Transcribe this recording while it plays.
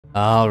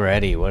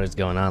Alrighty, what is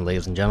going on,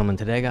 ladies and gentlemen?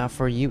 Today I got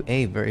for you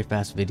a very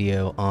fast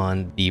video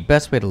on the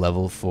best way to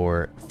level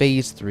for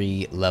Phase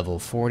 3 level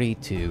 40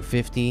 to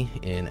 50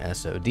 in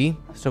SOD.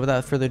 So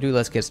without further ado,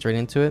 let's get straight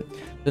into it.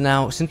 So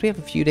now, since we have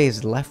a few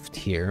days left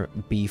here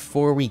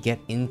before we get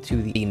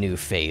into the new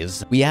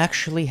phase, we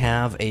actually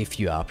have a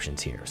few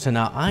options here. So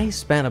now I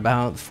spent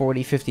about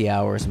 40-50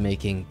 hours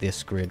making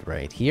this grid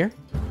right here.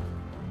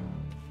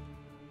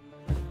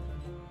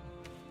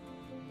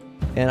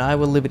 And I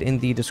will leave it in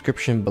the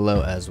description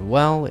below as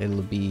well.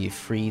 It'll be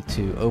free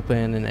to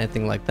open and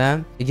anything like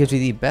that. It gives you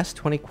the best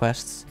 20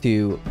 quests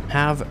to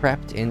have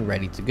prepped and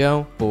ready to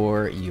go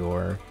for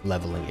your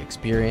leveling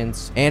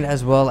experience, and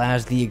as well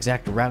as the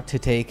exact route to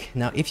take.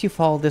 Now, if you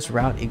follow this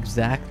route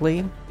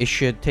exactly, it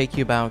should take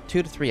you about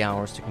 2 to 3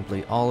 hours to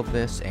complete all of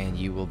this, and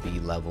you will be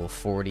level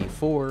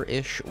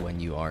 44-ish when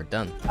you are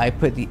done. I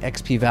put the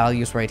XP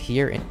values right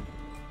here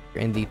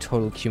and the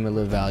total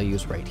cumulative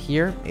values right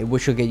here,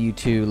 which will get you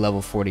to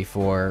level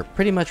 44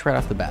 pretty much right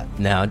off the bat.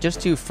 Now, just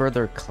to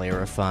further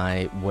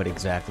clarify what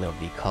exactly all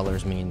the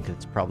colors mean, because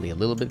it's probably a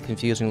little bit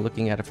confusing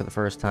looking at it for the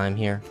first time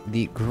here.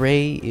 The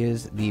gray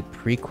is the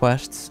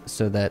pre-quests,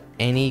 so that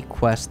any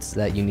quests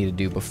that you need to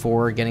do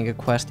before getting a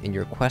quest in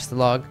your quest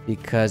log,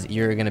 because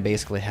you're going to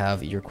basically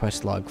have your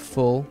quest log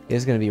full,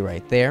 is going to be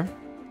right there.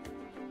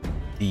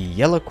 The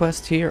yellow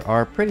quests here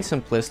are pretty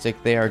simplistic.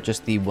 They are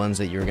just the ones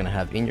that you're going to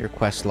have in your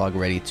quest log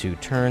ready to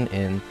turn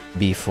in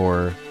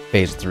before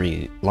Phase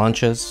 3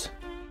 launches.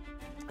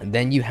 And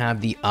then you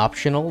have the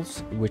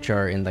optionals, which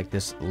are in like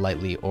this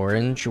lightly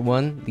orange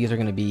one. These are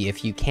going to be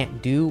if you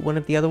can't do one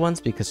of the other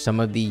ones, because some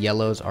of the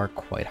yellows are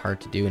quite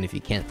hard to do, and if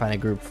you can't find a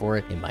group for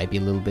it, it might be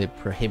a little bit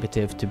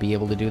prohibitive to be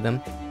able to do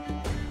them.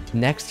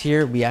 Next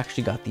here, we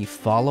actually got the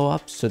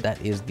follow-ups, so that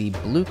is the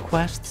blue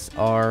quests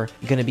are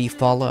going to be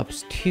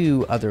follow-ups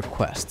to other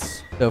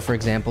quests. So for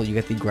example, you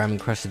get the Grime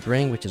Encrusted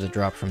Ring, which is a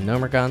drop from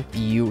Nomergon.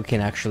 You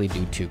can actually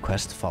do 2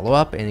 quests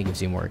follow-up, and it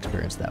gives you more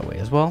experience that way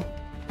as well.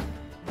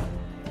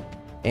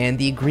 And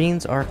the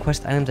greens are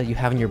quest items that you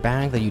have in your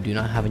bag that you do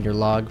not have in your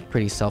log,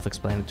 pretty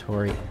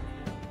self-explanatory.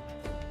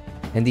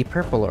 And the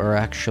purple are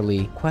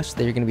actually quests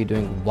that you're going to be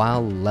doing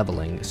while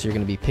leveling, so you're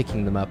going to be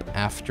picking them up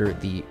after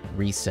the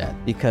reset.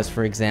 Because,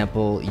 for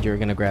example, you're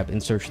going to grab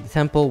In Search of the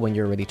Temple when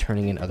you're already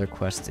turning in other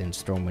quests in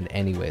Stormwind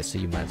anyway, so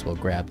you might as well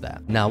grab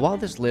that. Now, while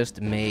this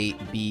list may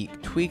be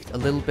tweaked a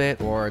little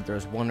bit, or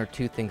there's 1 or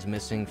 2 things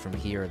missing from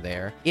here or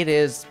there, it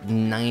is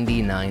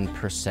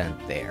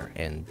 99% there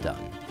and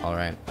done.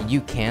 Alright, you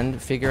can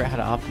figure out how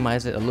to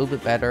optimize it a little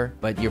bit better,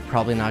 but you're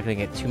probably not going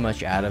to get too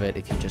much out of it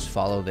if you just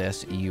follow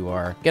this. You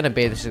are going to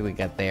basically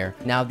get there.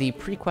 Now, the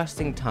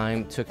pre-questing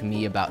time took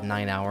me about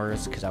 9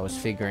 hours because I was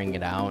figuring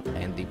it out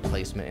and the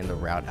placement in the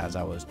route as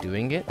I was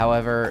doing it.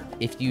 However,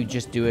 if you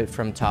just do it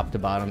from top to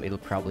bottom, it'll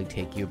probably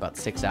take you about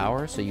 6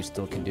 hours, so you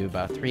still can do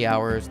about 3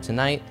 hours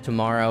tonight,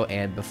 tomorrow,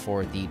 and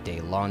before the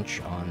day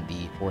launch on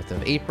the 4th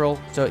of April,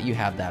 so you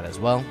have that as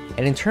well.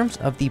 And in terms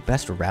of the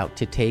best route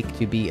to take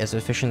to be as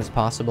efficient as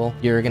possible,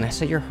 you're going to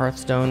set your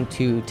Hearthstone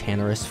to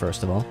Tannerus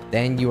first of all.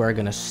 Then you are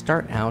going to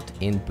start out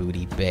in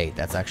Booty Bay.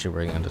 That's actually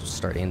where you're going to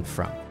start in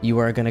from. You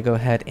are going to go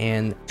ahead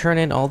and turn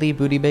in all the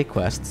Booty Bay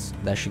quests.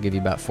 That should give you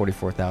about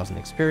 44,000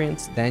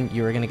 experience. Then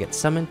you are going to get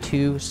summoned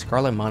to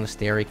Scarlet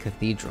Monastery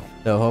Cathedral.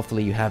 So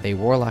hopefully you have a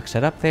Warlock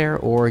set up there,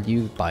 or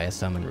you buy a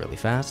summon really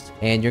fast.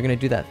 And you're going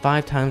to do that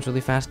 5 times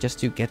really fast just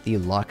to get the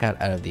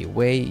lockout out of the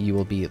way. You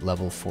will be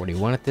level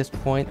 41 at this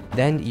point.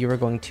 Then you are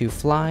going to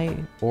fly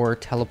or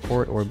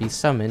teleport or be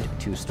summoned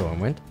to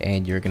Stormwind,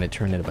 and you're going to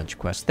turn in a bunch of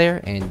quests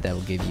there, and that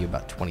will give you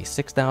about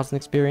 26,000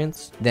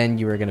 experience. Then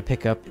you are going to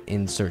pick up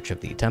In Search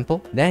of the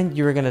Temple. Then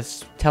you're going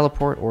to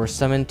teleport or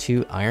summon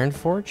to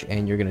Ironforge,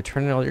 and you're going to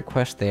turn in all your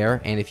quests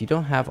there. And if you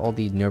don't have all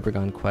the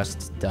Nomergon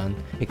quests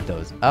done, pick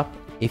those up.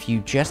 If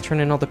you just turn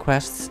in all the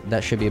quests,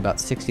 that should be about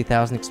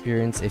 60,000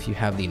 experience. If you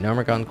have the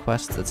Nomergon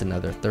quests, that's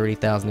another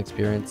 30,000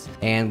 experience.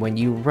 And when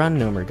you run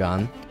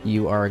Nomergon,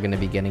 you are going to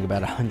be getting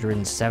about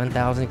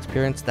 107,000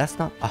 experience. That's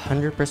not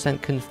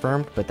 100%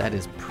 confirmed, but that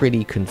is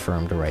pretty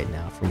confirmed right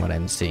now from what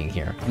I'm seeing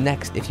here.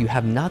 Next, if you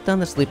have not done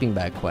the Sleeping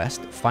Bag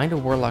quest, find a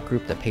Warlock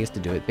group that pays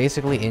to do it.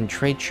 Basically, in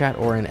trade chat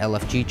or in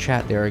LFG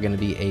chat, there are going to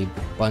be a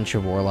bunch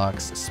of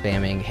Warlocks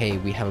spamming, hey,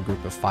 we have a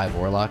group of 5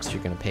 Warlocks,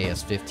 you're going to pay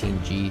us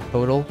 15G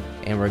total,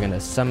 and we're going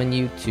to summon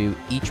you to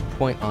each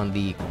point on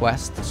the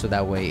quest, so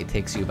that way it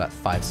takes you about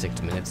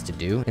 5-6 minutes to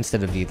do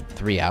instead of the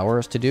 3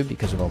 hours to do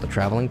because of all the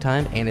traveling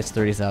time, and it's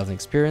 30,000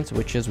 experience,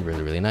 which is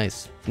really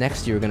nice.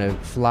 Next, you're going to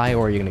fly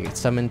or you're going to get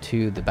summoned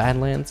to the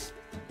Badlands,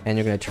 and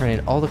you're going to turn in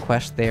all the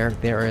quests there.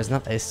 There is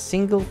not a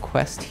single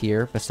quest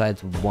here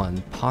besides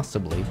one,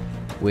 possibly,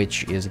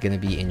 which is going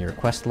to be in your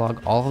quest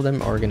log. All of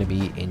them are going to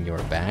be in your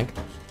bag.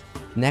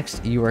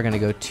 Next, you are going to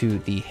go to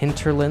the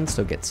Hinterland,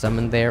 so get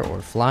summoned there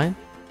or fly.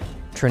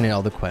 Turn in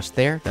all the quests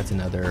there. That's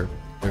another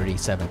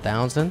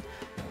 37,000.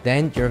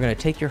 Then you're going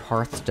to take your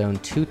Hearthstone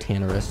to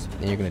Tannerus,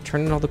 and you're going to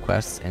turn in all the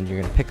quests, and you're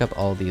going to pick up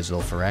all these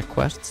zul'farrak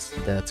quests.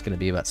 That's going to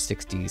be about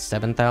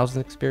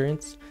 67,000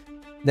 experience.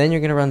 Then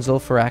you're going to run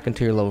zul'farrak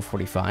until you're level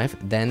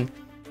 45. Then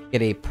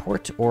get a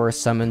port or a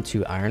summon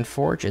to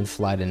Ironforge and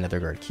fly to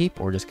Netherguard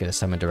Keep, or just get a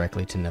summon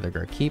directly to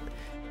Netherguard Keep,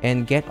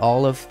 and get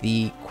all of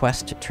the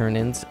quest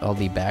turn-ins, all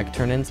the bag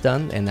turn-ins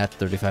done, and that's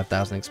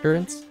 35,000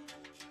 experience.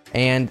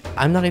 And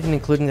I'm not even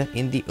including that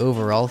in the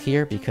overall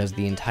here, because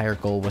the entire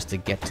goal was to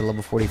get to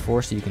level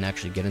 44 so you can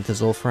actually get into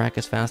zul'farrak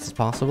as fast as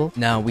possible.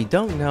 Now, we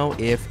don't know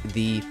if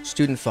the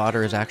student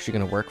fodder is actually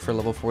going to work for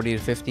level 40 to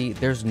 50.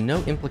 There's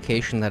no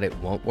implication that it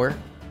won't work.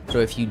 So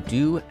if you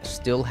do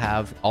still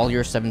have all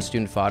your 7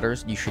 student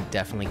fodders, you should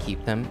definitely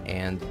keep them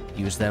and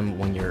use them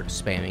when you're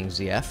spamming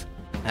ZF,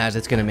 as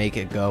it's going to make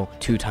it go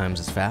 2 times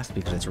as fast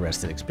because it's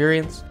rested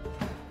experience.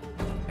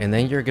 And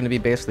then you're going to be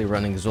basically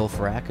running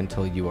zul'farrak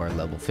until you are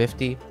level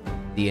 50.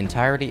 The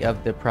entirety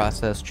of the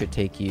process should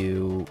take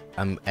you,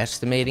 I'm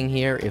estimating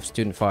here, if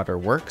student fodder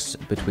works,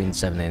 between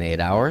 7 and 8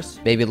 hours.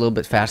 Maybe a little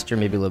bit faster,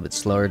 maybe a little bit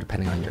slower,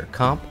 depending on your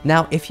comp.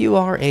 Now, if you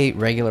are a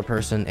regular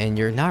person and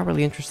you're not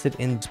really interested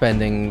in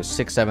spending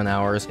 6-7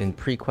 hours in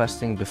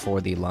pre-questing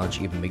before the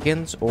launch even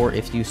begins, or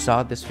if you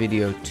saw this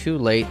video too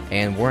late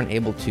and weren't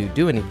able to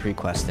do any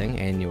pre-questing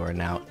and you are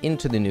now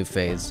into the new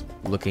phase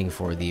looking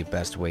for the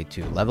best way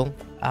to level,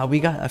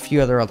 we got a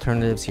few other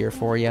alternatives here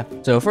for you.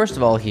 So first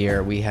of all,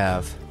 here we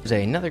have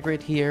another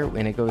grid here,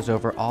 and it goes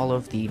over all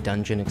of the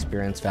dungeon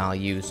experience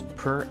values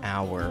per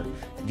hour.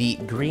 The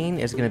green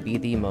is going to be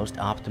the most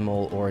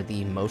optimal, or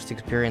the most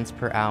experience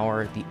per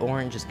hour. The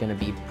orange is going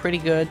to be pretty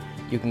good.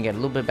 You can get a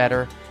little bit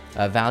better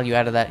value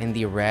out of that, and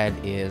the red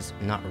is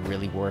not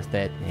really worth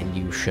it, and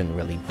you shouldn't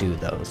really do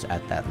those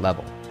at that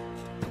level.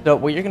 So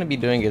what you're going to be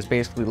doing is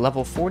basically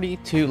level 40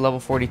 to level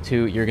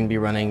 42, you're going to be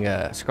running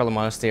Scarlet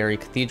Monastery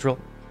Cathedral.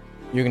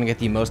 You're going to get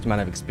the most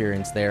amount of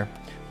experience there.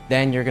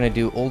 Then you're going to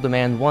do Old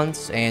Demand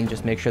once, and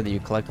just make sure that you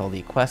collect all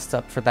the quests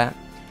up for that.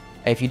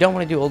 If you don't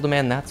want to do Old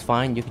Demand, that's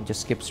fine. You can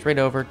just skip straight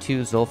over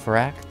to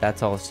zul'farrak.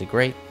 That's also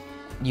great.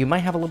 You might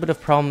have a little bit of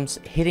problems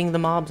hitting the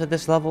mobs at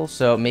this level,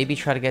 so maybe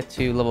try to get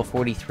to level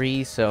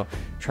 43. So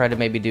try to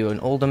maybe do an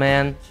Old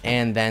Demand,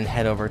 and then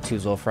head over to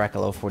zul'farrak at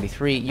level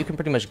 43. You can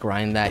pretty much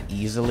grind that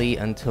easily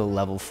until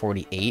level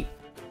 48.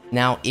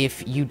 Now,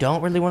 if you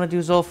don't really want to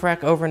do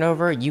zul'farrak over and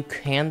over, you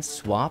can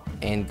swap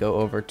and go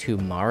over to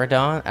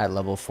Maradon at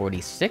level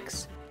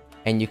 46,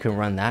 and you can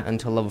run that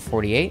until level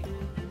 48.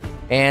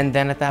 And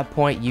then at that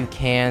point, you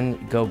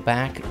can go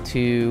back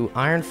to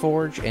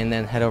Ironforge and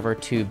then head over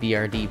to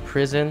BRD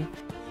Prison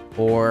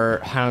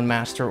or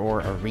Houndmaster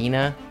or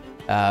Arena.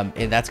 And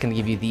that's going to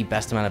give you the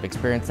best amount of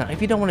experience. Now,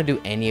 if you don't want to do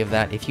any of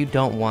that, if you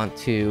don't want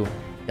to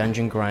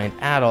dungeon grind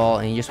at all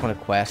and you just want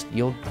to quest,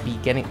 you'll be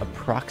getting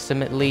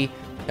approximately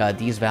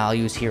these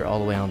values here all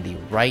the way on the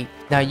right.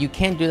 Now, you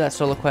can do that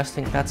solo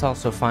questing. That's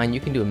also fine.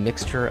 You can do a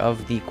mixture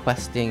of the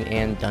questing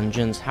and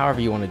dungeons, however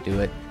you want to do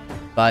it.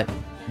 But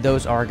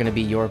those are going to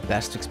be your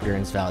best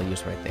experience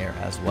values right there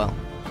as well.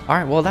 All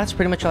right, well, that's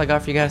pretty much all I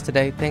got for you guys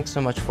today. Thanks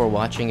so much for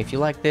watching. If you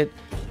liked it,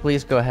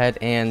 please go ahead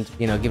and,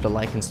 give it a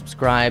like and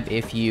subscribe.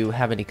 If you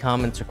have any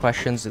comments or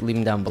questions, leave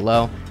them down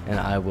below,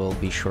 and I will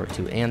be sure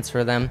to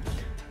answer them.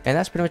 And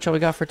that's pretty much all we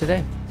got for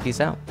today.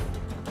 Peace out.